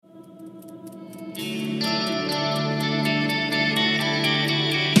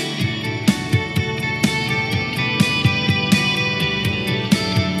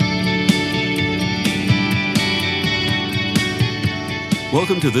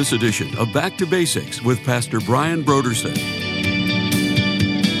Welcome to this edition of Back to Basics with Pastor Brian Brodersen.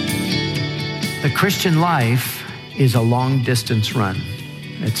 The Christian life is a long-distance run.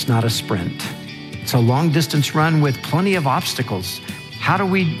 It's not a sprint. It's a long-distance run with plenty of obstacles. How do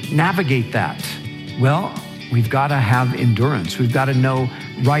we navigate that? Well, we've got to have endurance. We've got to know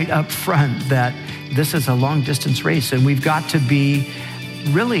right up front that this is a long-distance race, and we've got to be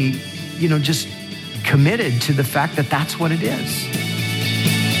really, just committed to the fact that that's what it is.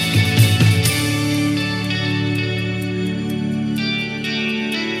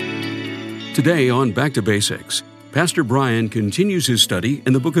 Today on Back to Basics, Pastor Brian continues his study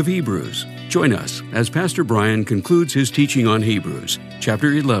in the book of Hebrews. Join us as Pastor Brian concludes his teaching on Hebrews,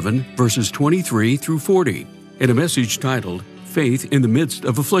 chapter 11, verses 23 through 40, in a message titled, Faith in the Midst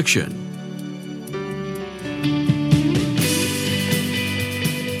of Affliction.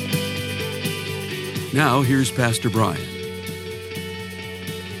 Now, here's Pastor Brian.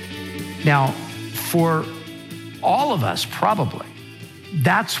 Now, for all of us, probably,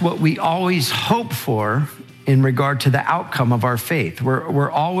 that's what we always hope for in regard to the outcome of our faith.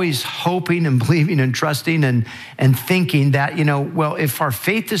 We're always hoping and believing and trusting and thinking that, if our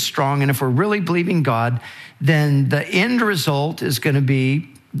faith is strong and if we're really believing God, then the end result is going to be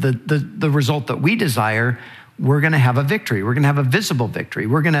the result that we desire. We're going to have a victory. We're going to have a visible victory.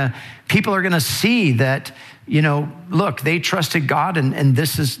 People are going to see that, look, they trusted God and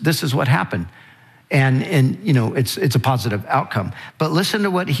this is what happened. And it's a positive outcome. But listen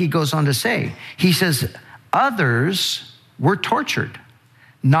to what he goes on to say. He says, others were tortured,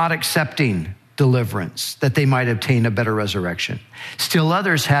 not accepting deliverance, that they might obtain a better resurrection. Still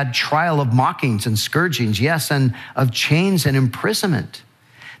others had trial of mockings and scourgings, yes, and of chains and imprisonment.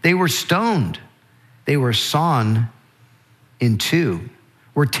 They were stoned. They were sawn in two,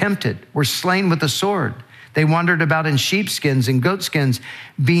 were tempted, were slain with the sword. They wandered about in sheepskins and goatskins,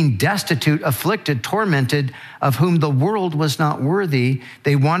 being destitute, afflicted, tormented, of whom the world was not worthy.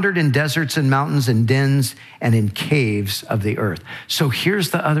 They wandered in deserts and mountains and dens and in caves of the earth. So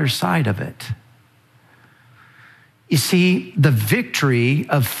here's the other side of it. You see, the victory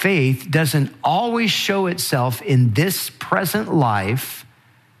of faith doesn't always show itself in this present life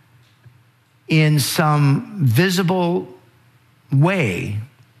in some visible way,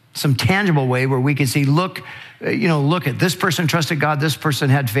 some tangible way where we can see, look at this person trusted God, this person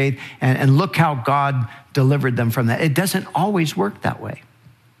had faith, and look how God delivered them from that. It doesn't always work that way.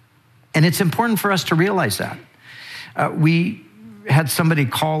 And it's important for us to realize that. We had somebody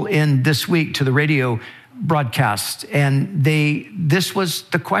call in this week to the radio broadcast, and this was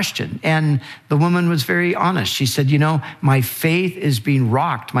the question. And the woman was very honest. She said, my faith is being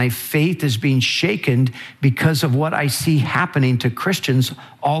rocked. My faith is being shaken because of what I see happening to Christians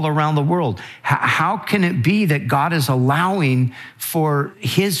all around the world. How can it be that God is allowing for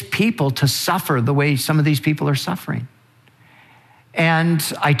his people to suffer the way some of these people are suffering? And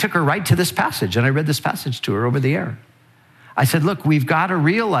I took her right to this passage, and I read this passage to her over the air. I said, look, we've got to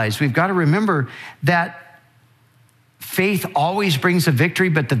remember that faith always brings a victory,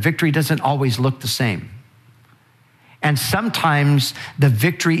 but the victory doesn't always look the same. And sometimes the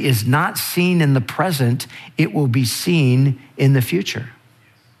victory is not seen in the present, it will be seen in the future.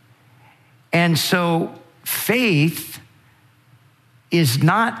 And so faith is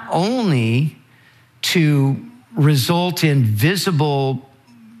not only to result in visible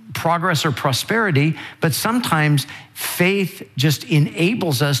progress or prosperity, but sometimes faith just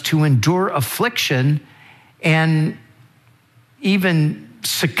enables us to endure affliction and even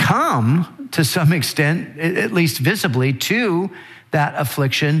succumb to some extent, at least visibly, to that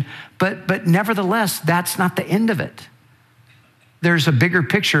affliction. But nevertheless, that's not the end of it. There's a bigger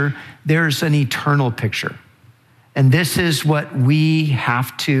picture. There's an eternal picture. And this is what we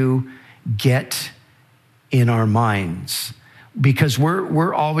have to get in our minds. Because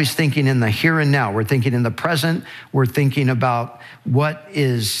we're always thinking in the here and now. We're thinking in the present. We're thinking about what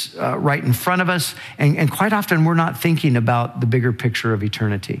is right in front of us. And quite often we're not thinking about the bigger picture of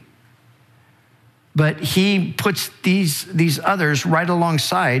eternity. But he puts these others right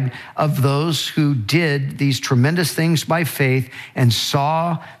alongside of those who did these tremendous things by faith and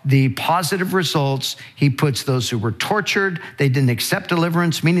saw the positive results. He puts those who were tortured, they didn't accept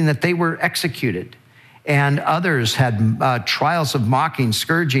deliverance, meaning that they were executed. And others had trials of mocking,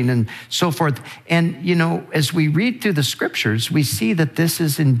 scourging, and so forth. And, as we read through the scriptures, we see that this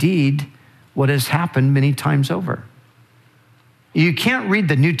is indeed what has happened many times over. You can't read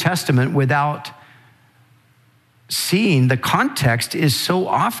the New Testament without seeing the context is so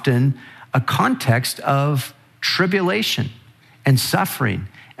often a context of tribulation and suffering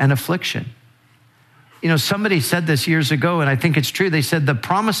and affliction. somebody said this years ago, and I think it's true. They said the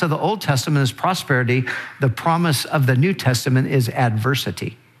promise of the Old Testament is prosperity. The promise of the New Testament is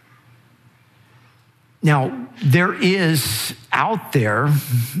adversity. Now, there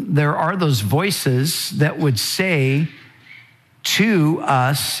are those voices that would say to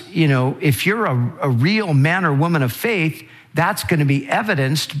us, if you're a real man or woman of faith, that's going to be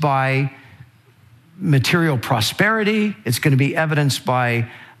evidenced by material prosperity. It's going to be evidenced by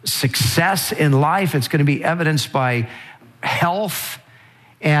success in life. It's going to be evidenced by health.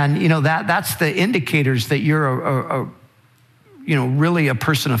 And, that's the indicators that you're really a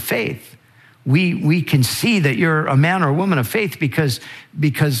person of faith. We can see that you're a man or a woman of faith because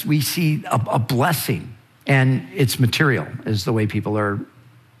we see a blessing, and it's material is the way people are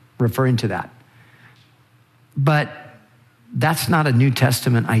referring to that. But that's not a New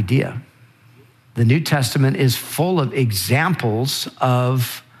Testament idea. The New Testament is full of examples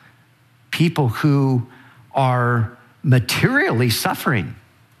of people who are materially suffering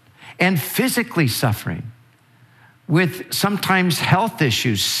and physically suffering with sometimes health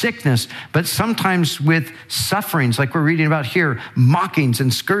issues, sickness, but sometimes with sufferings like we're reading about here, mockings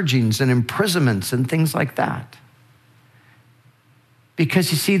and scourgings and imprisonments and things like that.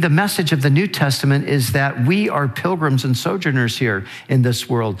 Because you see, the message of the New Testament is that we are pilgrims and sojourners here in this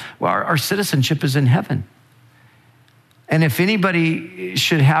world. Well, our citizenship is in heaven. And if anybody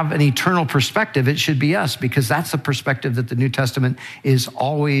should have an eternal perspective, it should be us, because that's the perspective that the New Testament is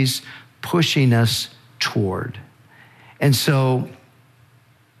always pushing us toward. And so,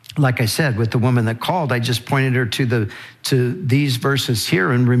 like I said, with the woman that called, I just pointed her to these verses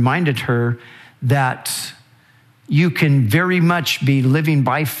here and reminded her that you can very much be living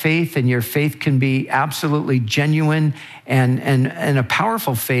by faith, and your faith can be absolutely genuine and a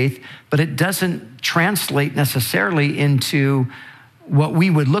powerful faith, but it doesn't translate necessarily into what we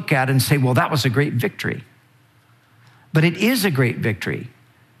would look at and say, well, that was a great victory. But it is a great victory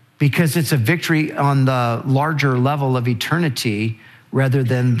because it's a victory on the larger level of eternity rather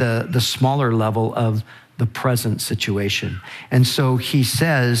than the smaller level of the present situation. And so he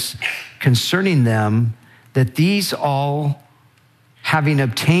says concerning them, that these all, having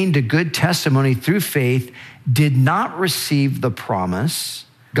obtained a good testimony through faith, did not receive the promise,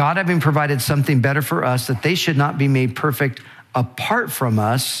 God having provided something better for us, that they should not be made perfect apart from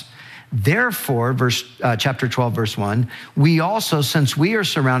us. Therefore, chapter 12, verse 1, we also, since we are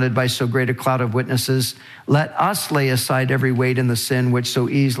surrounded by so great a cloud of witnesses, let us lay aside every weight and the sin which so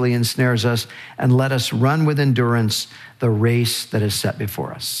easily ensnares us, and let us run with endurance the race that is set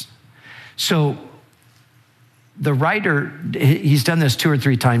before us. So, the writer, he's done this 2 or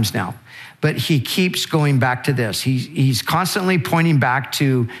 3 times now, but he keeps going back to this. He's constantly pointing back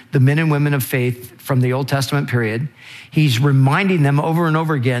to the men and women of faith from the Old Testament period. He's reminding them over and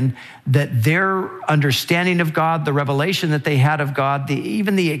over again that their understanding of God, the revelation that they had of God,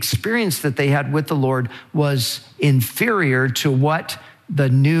 even the experience that they had with the Lord was inferior to what the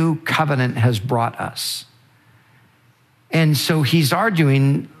new covenant has brought us. And so he's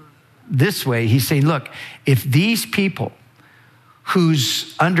arguing this way. He's saying, look, if these people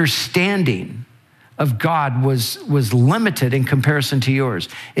whose understanding of God was limited in comparison to yours,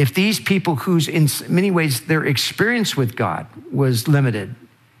 if these people whose, in many ways, their experience with God was limited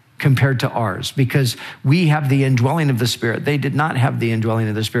compared to ours, because we have the indwelling of the Spirit. They did not have the indwelling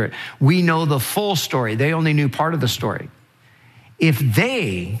of the Spirit. We know the full story. They only knew part of the story. If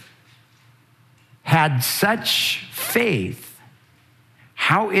they had such faith,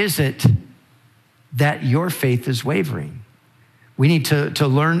 how is it that your faith is wavering? We need to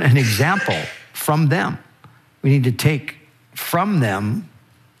learn an example from them. We need to take from them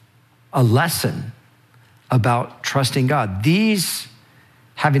a lesson about trusting God. These,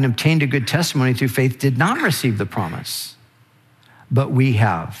 having obtained a good testimony through faith, did not receive the promise, but we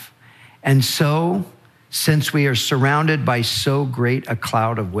have. And so, since we are surrounded by so great a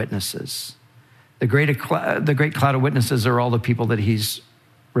cloud of witnesses, the great cloud of witnesses are all the people that he's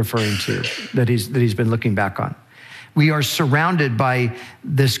referring to, that he's been looking back on. We are surrounded by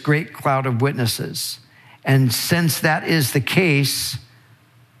this great cloud of witnesses. And since that is the case,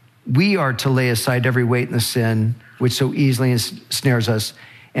 we are to lay aside every weight and the sin which so easily ensnares us.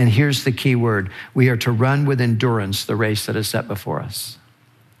 And here's the key word. We are to run with endurance the race that is set before us.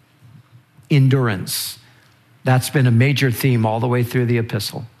 Endurance. That's been a major theme all the way through the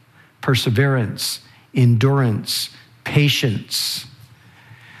epistle. Perseverance, endurance, patience.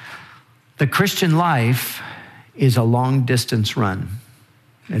 The Christian life is a long distance run.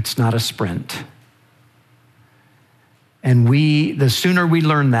 It's not a sprint. And the sooner we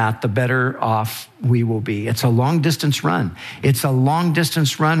learn that, the better off we will be. It's a long distance run. It's a long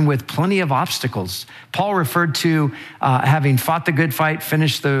distance run with plenty of obstacles. Paul referred to having fought the good fight,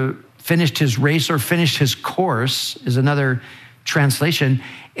 finished his race, or finished his course is another translation.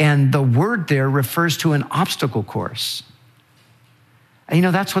 And the word there refers to an obstacle course. And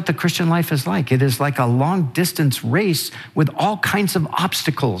that's what the Christian life is like. It is like a long distance race with all kinds of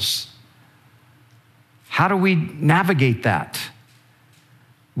obstacles. How do we navigate that?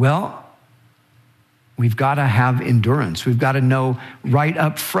 Well, we've got to have endurance. We've got to know right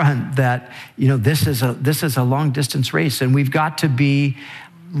up front that, this is a long distance race, and we've got to be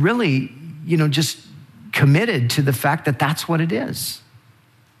really, just committed to the fact that that's what it is.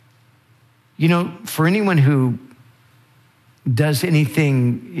 For anyone who does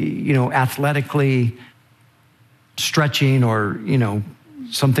anything, athletically stretching or,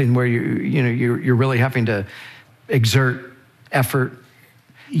 something where you're really having to exert effort,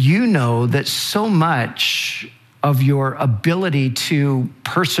 that so much of your ability to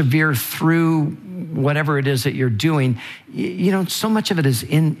persevere through whatever it is that you're doing, so much of it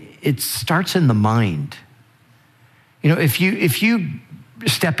it starts in the mind. If you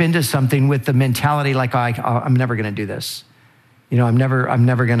step into something with the mentality like, I'm never going to do this. I'm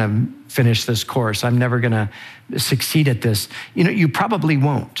never going to finish this course. I'm never going to succeed at this. You probably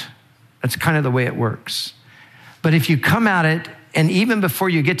won't. That's kind of the way it works. But if you come at it, and even before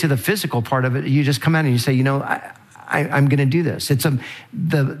you get to the physical part of it, you just come out and you say, I'm going to do this. It's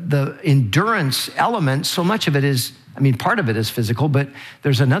the endurance element. So much of it is, part of it is physical, but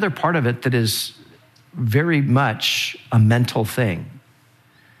there's another part of it that is very much a mental thing.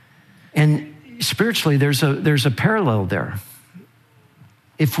 And spiritually, there's a parallel there.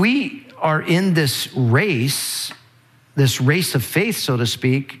 If we are in this race of faith, so to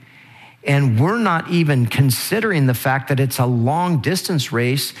speak, and we're not even considering the fact that it's a long distance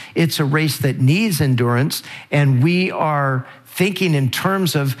race, it's a race that needs endurance, and we are thinking in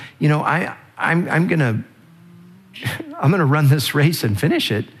terms of, I'm gonna run this race and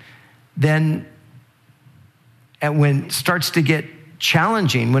finish it, then when it starts to get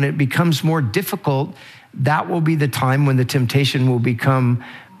challenging, when it becomes more difficult, that will be the time when the temptation will become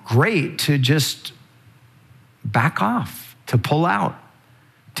great to just back off, to pull out,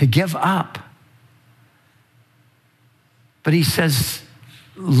 to give up. But he says,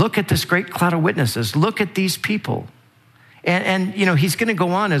 look at this great cloud of witnesses. Look at these people. And he's going to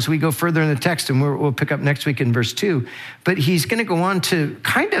go on as we go further in the text, and we'll pick up next week in verse 2. But he's going to go on to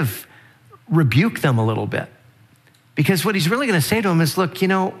kind of rebuke them a little bit. Because what he's really going to say to them is, look,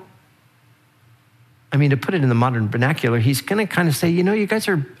 to put it in the modern vernacular, he's going to kind of say, you guys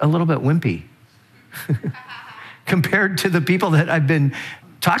are a little bit wimpy compared to the people that I've been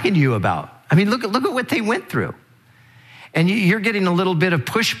talking to you about. Look at what they went through. And you're getting a little bit of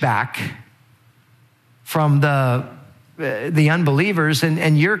pushback from the unbelievers,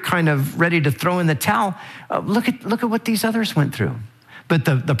 and you're kind of ready to throw in the towel. Look at what these others went through. But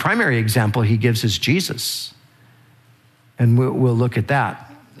the primary example he gives is Jesus. And we'll look at that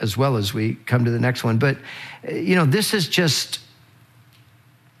as well as we come to the next one. But, this is just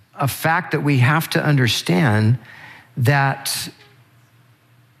a fact that we have to understand, that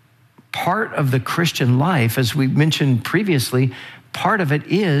part of the Christian life, as we mentioned previously, part of it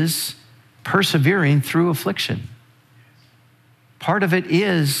is persevering through affliction. Part of it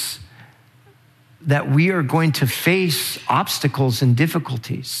is that we are going to face obstacles and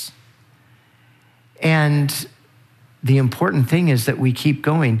difficulties. And the important thing is that we keep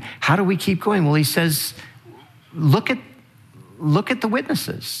going. How do we keep going? Well, he says, look at the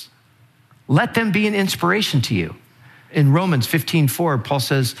witnesses. Let them be an inspiration to you. In Romans 15:4, Paul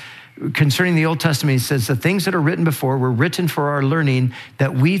says, concerning the Old Testament, he says, the things that are written before were written for our learning,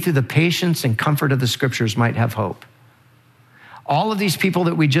 that we through the patience and comfort of the scriptures might have hope. All of these people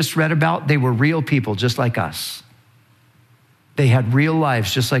that we just read about, they were real people just like us. They had real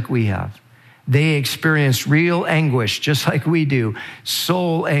lives just like we have. They experienced real anguish just like we do.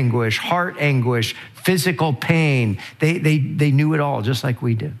 Soul anguish, heart anguish, physical pain. They knew it all just like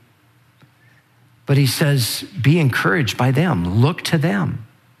we do. But he says, be encouraged by them. Look to them.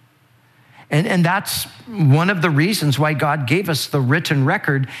 And that's one of the reasons why God gave us the written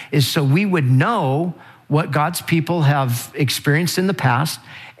record, is so we would know what God's people have experienced in the past,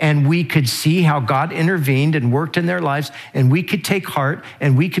 and we could see how God intervened and worked in their lives, and we could take heart,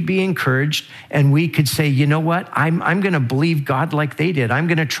 and we could be encouraged, and we could say, you know what, I'm going to believe God like they did. I'm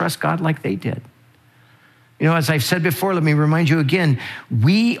going to trust God like they did. As I've said before, let me remind you again,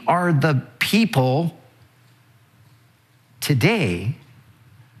 we are the people today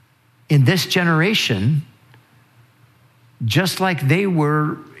in this generation just like they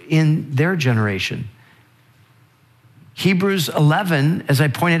were in their generation. Hebrews 11, as I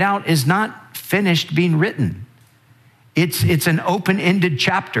pointed out, is not finished being written. It's an open-ended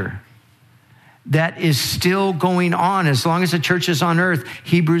chapter that is still going on. As long as the church is on earth,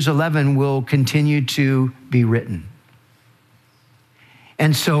 Hebrews 11 will continue to be written.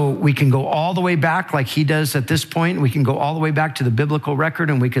 And so we can go all the way back like he does at this point. We can go all the way back to the biblical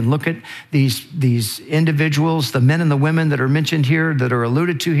record, and we can look at these individuals, the men and the women that are mentioned here, that are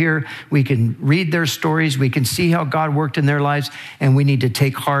alluded to here. We can read their stories. We can see how God worked in their lives, and we need to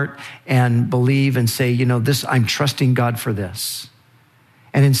take heart and believe and say, I'm trusting God for this.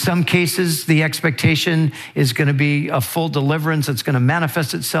 And in some cases, the expectation is going to be a full deliverance. It's going to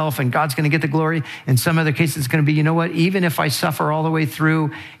manifest itself and God's going to get the glory. In some other cases, it's going to be, even if I suffer all the way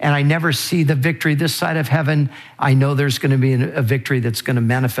through and I never see the victory this side of heaven, I know there's going to be a victory that's going to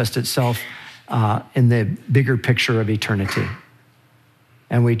manifest itself in the bigger picture of eternity.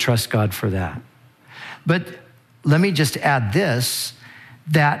 And we trust God for that. But let me just add this,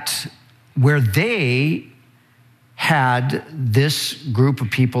 that where they had this group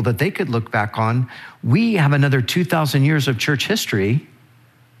of people that they could look back on, we have another 2,000 years of church history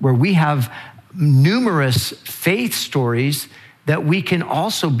where we have numerous faith stories that we can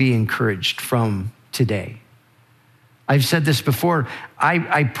also be encouraged from today. I've said this before,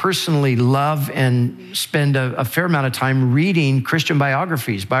 I personally love and spend a fair amount of time reading Christian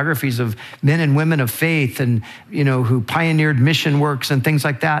biographies of men and women of faith and, who pioneered mission works and things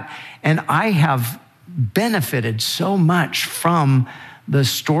like that. And I have benefited so much from the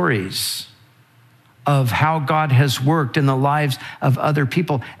stories of how God has worked in the lives of other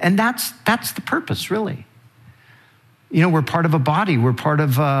people. And that's the purpose, really. We're part of a body. We're part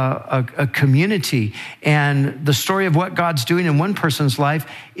of a community. And the story of what God's doing in one person's life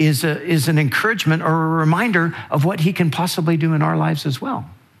is an encouragement or a reminder of what he can possibly do in our lives as well.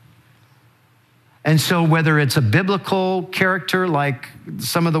 And so whether it's a biblical character like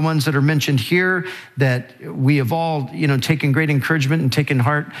some of the ones that are mentioned here that we have all, taken great encouragement and taken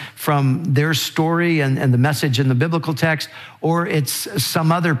heart from their story and the message in the biblical text, or it's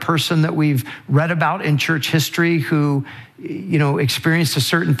some other person that we've read about in church history who, experienced a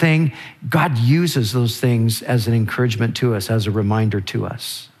certain thing, God uses those things as an encouragement to us, as a reminder to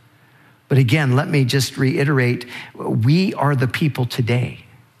us. But again, let me just reiterate, we are the people today.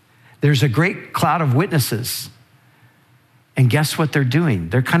 There's a great cloud of witnesses. And guess what they're doing?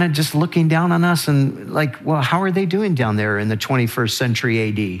 They're kind of just looking down on us and how are they doing down there in the 21st century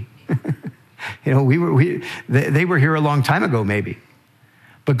AD? They were here a long time ago, maybe.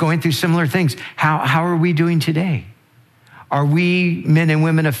 But going through similar things, how are we doing today? Are we men and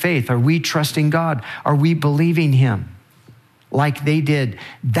women of faith? Are we trusting God? Are we believing him like they did?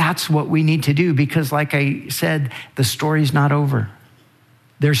 That's what we need to do because like I said, the story's not over.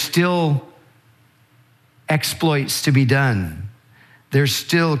 There's still exploits to be done. There's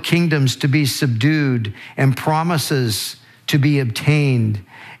still kingdoms to be subdued and promises to be obtained.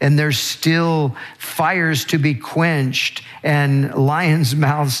 And there's still fires to be quenched and lions'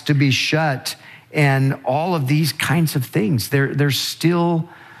 mouths to be shut and all of these kinds of things. They're still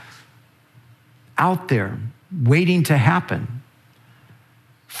out there waiting to happen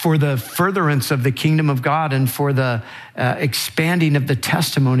for the furtherance of the kingdom of God and for the expanding of the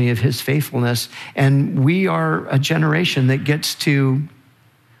testimony of his faithfulness. And we are a generation that gets to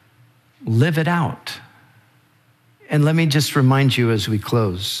live it out. And let me just remind you as we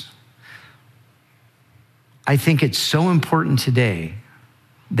close, I think it's so important today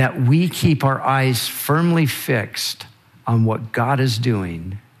that we keep our eyes firmly fixed on what God is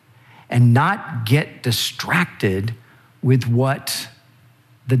doing and not get distracted with what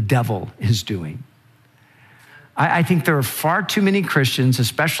the devil is doing. I think there are far too many Christians,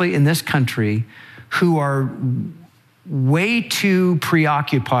 especially in this country, who are way too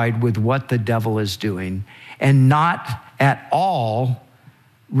preoccupied with what the devil is doing and not at all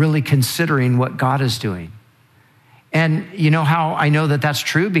really considering what God is doing. And you know how I know that that's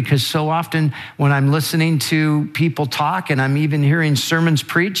true? Because so often when I'm listening to people talk and I'm even hearing sermons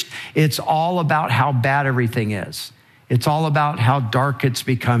preached, it's all about how bad everything is. It's all about how dark it's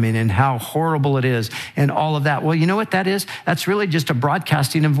becoming and how horrible it is and all of that. Well, you know what that is? That's really just a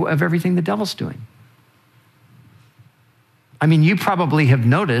broadcasting of everything the devil's doing. I mean, you probably have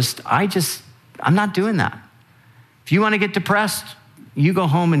noticed, I'm not doing that. If you want to get depressed, you go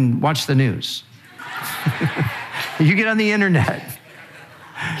home and watch the news. You get on the internet.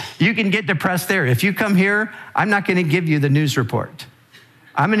 You can get depressed there. If you come here, I'm not going to give you the news report.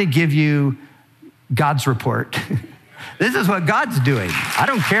 I'm going to give you God's report. This is what God's doing. I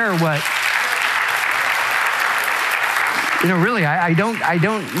don't care what. Really, I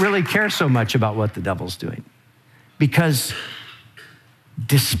don't really care so much about what the devil's doing, because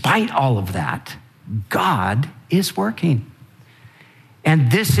despite all of that, God is working.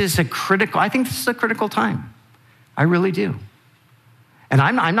 And this is I think this is a critical time. I really do. And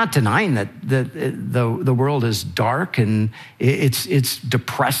I'm not denying that the world is dark and it's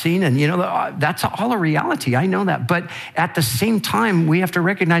depressing, and that's all a reality. I know that. But at the same time, we have to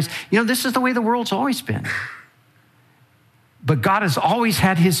recognize, this is the way the world's always been. But God has always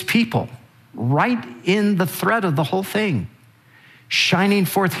had his people right in the thread of the whole thing, shining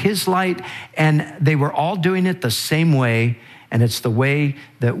forth his light, and they were all doing it the same way, and it's the way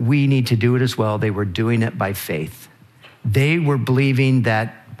that we need to do it as well. They were doing it by faith. They were believing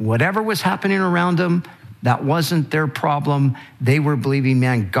that whatever was happening around them, that wasn't their problem. They were believing,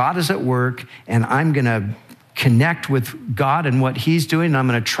 man, God is at work, and I'm going to connect with God and what he's doing, and I'm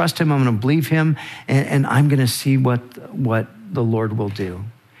going to trust him, I'm going to believe him, and I'm going to see what the Lord will do.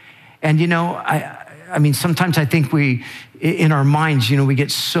 And, I mean, sometimes I think we, in our minds, we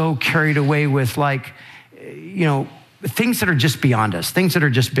get so carried away with things that are just beyond us, things that are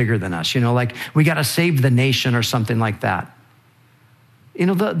just bigger than us, like we got to save the nation or something like that.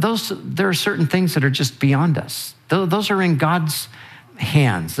 There are certain things that are just beyond us. Those are in God's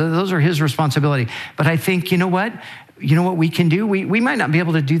hands. Those are his responsibility. But I think, you know what we can do? We might not be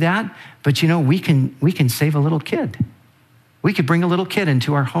able to do that, but we can save a little kid. We could bring a little kid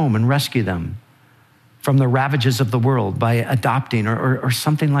into our home and rescue them from the ravages of the world by adopting or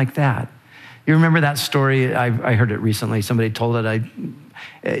something like that. You remember that story? I heard it recently. Somebody told it.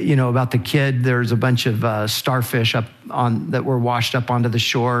 About the kid. There's a bunch of starfish that were washed up onto the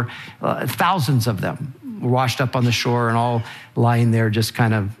shore. Thousands of them were washed up on the shore and all lying there, just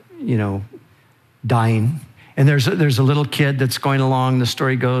kind of, dying. And there's a little kid that's going along, the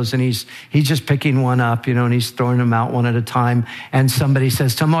story goes, and he's just picking one up, and he's throwing them out one at a time. And somebody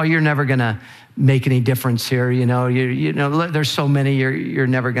says to him, "Oh, you're never gonna make any difference here. There's so many. You're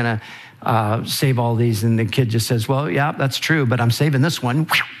never gonna save all these." And the kid just says, "Well, yeah, that's true, but I'm saving this one,"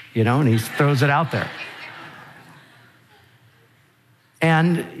 and he throws it out there.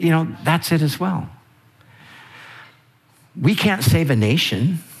 And that's it as well. We can't save a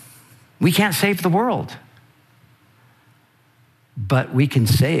nation. We can't save the world. But we can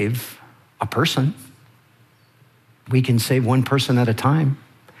save a person. We can save one person at a time.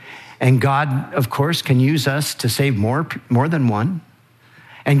 And God, of course, can use us to save more than one.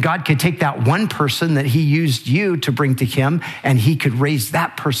 And God could take that one person that he used you to bring to him, and he could raise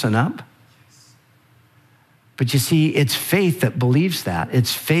that person up. But you see, it's faith that believes that.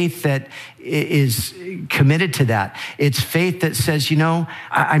 It's faith that is committed to that. It's faith that says,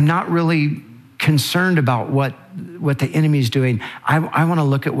 I'm not really concerned about what the enemy's doing. I want to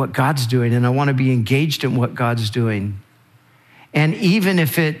look at what God's doing, and I want to be engaged in what God's doing. And even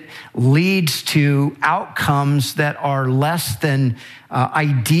if it leads to outcomes that are less than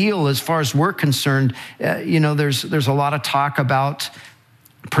ideal as far as we're concerned, there's a lot of talk about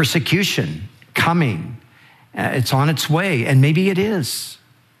persecution coming. It's on its way, and maybe it is.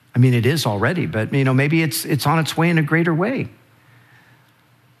 I mean, it is already, but maybe it's on its way in a greater way.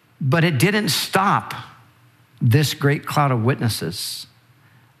 But it didn't stop this great cloud of witnesses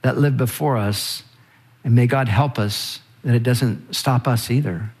that lived before us, and may God help us that it doesn't stop us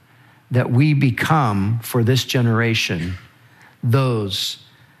either, that we become, for this generation, those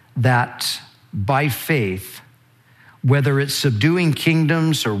that by faith, whether it's subduing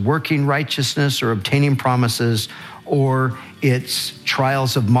kingdoms or working righteousness or obtaining promises, or it's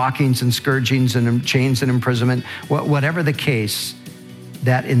trials of mockings and scourgings and chains and imprisonment, whatever the case,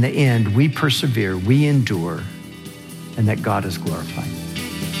 that in the end we persevere, we endure, and that God is glorified.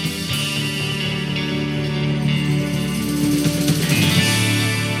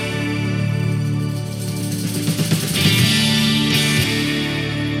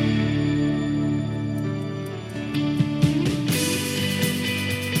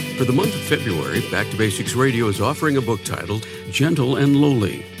 For the month of February, Back to Basics Radio is offering a book titled Gentle and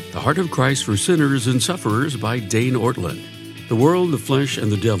Lowly, The Heart of Christ for Sinners and Sufferers by Dane Ortlund. The world, the flesh,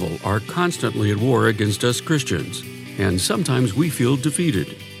 and the devil are constantly at war against us Christians, and sometimes we feel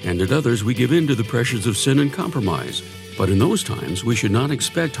defeated, and at others we give in to the pressures of sin and compromise. But in those times, we should not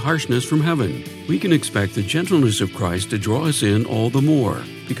expect harshness from heaven. We can expect the gentleness of Christ to draw us in all the more,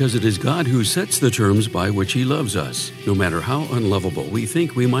 because it is God who sets the terms by which he loves us, no matter how unlovable we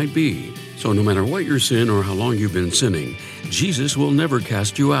think we might be. So no matter what your sin or how long you've been sinning, Jesus will never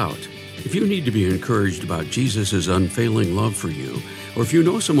cast you out. If you need to be encouraged about Jesus' unfailing love for you, or if you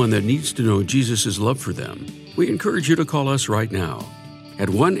know someone that needs to know Jesus' love for them, we encourage you to call us right now at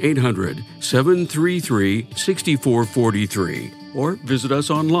 1-800-733-6443 or visit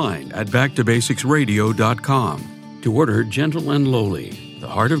us online at backtobasicsradio.com to order Gentle and Lowly, The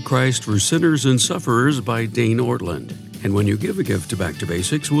Heart of Christ for Sinners and Sufferers by Dane Ortland. And when you give a gift to Back to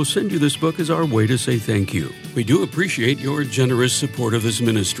Basics, we'll send you this book as our way to say thank you. We do appreciate your generous support of this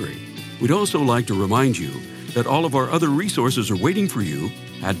ministry. We'd also like to remind you that all of our other resources are waiting for you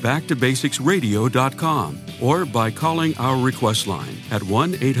at backtobasicsradio.com or by calling our request line at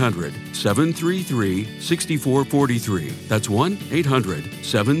 1-800-733-6443. That's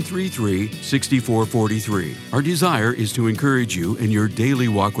 1-800-733-6443. Our desire is to encourage you in your daily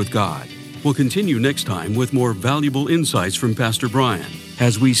walk with God. We'll continue next time with more valuable insights from Pastor Brian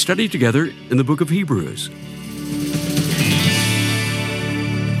as we study together in the book of Hebrews.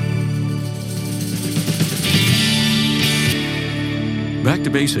 Back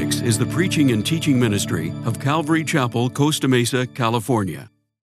to Basics is the preaching and teaching ministry of Calvary Chapel, Costa Mesa, California.